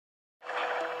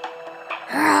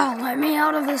Oh, let me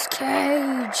out of this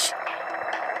cage.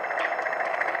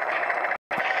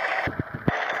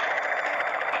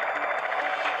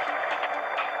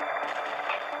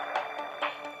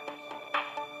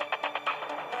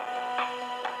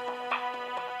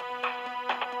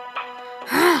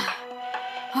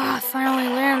 I finally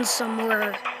land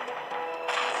somewhere.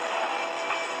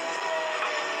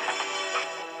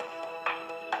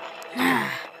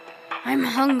 I'm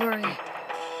hungry.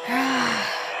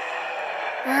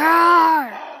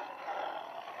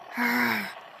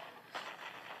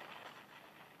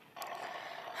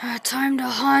 Time to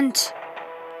hunt.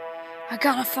 I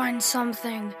gotta find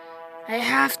something. I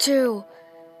have to.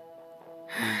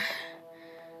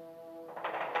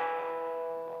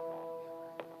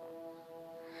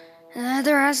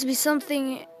 There has to be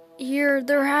something here.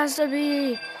 There has to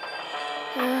be.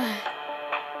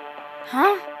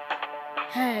 Huh?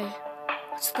 Hey,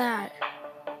 what's that?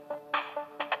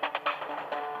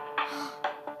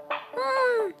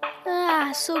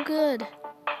 So good.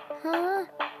 Huh?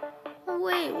 Oh,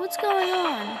 wait, what's going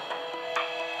on?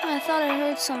 I thought I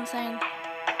heard something.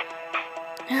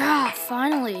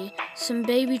 Finally, some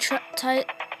baby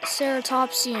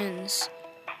ceratopsians.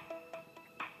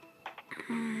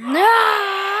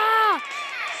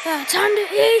 Time to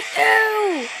eat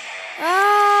you!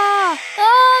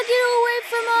 Get away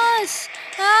from us!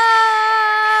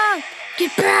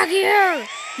 Get back here!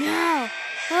 No!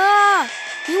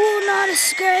 You will not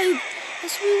escape!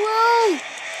 Yes, we will!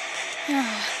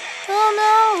 Oh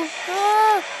no!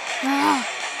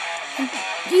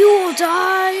 You will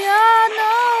die! No!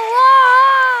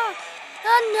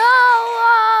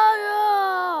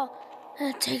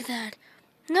 Take that.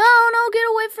 No, get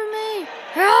away from me!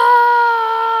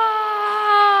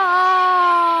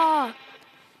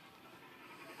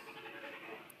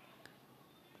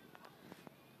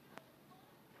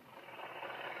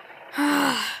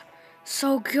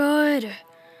 So good.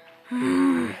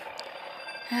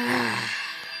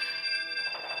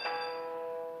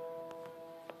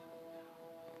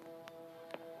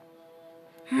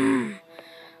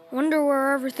 Wonder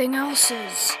where everything else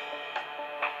is.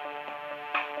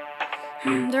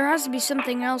 There has to be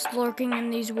something else lurking in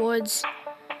these woods.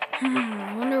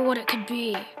 Wonder what it could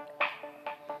be.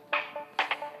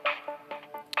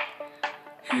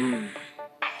 There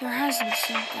has to be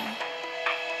something.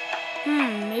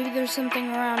 Maybe there's something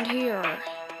around here.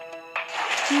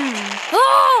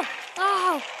 Oh!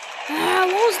 What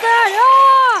was that?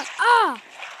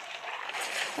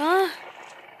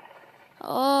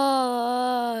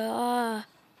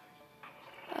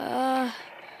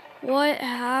 What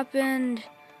happened?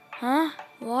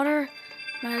 Water?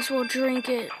 Might as well drink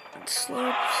it.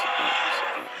 Slurp.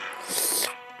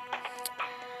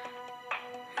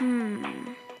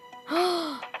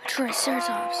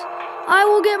 Triceratops. I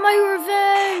will get my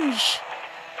revenge!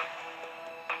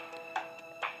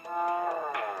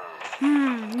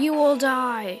 You will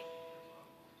die.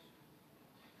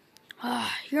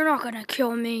 You're not gonna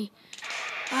kill me.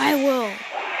 I will.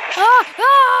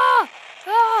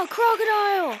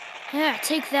 Crocodile! Yeah,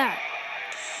 take that.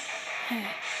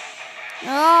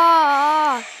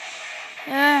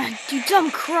 You dumb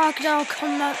crocodile, you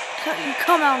come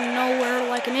out of nowhere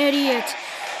like an idiot.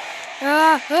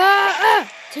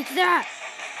 Take that.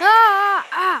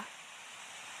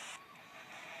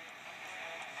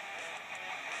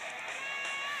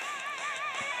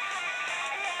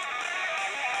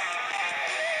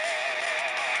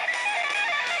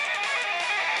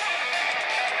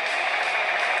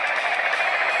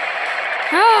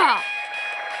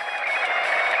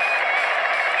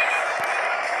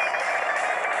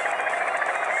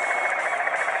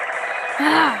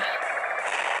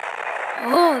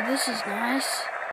 Oh, this is nice.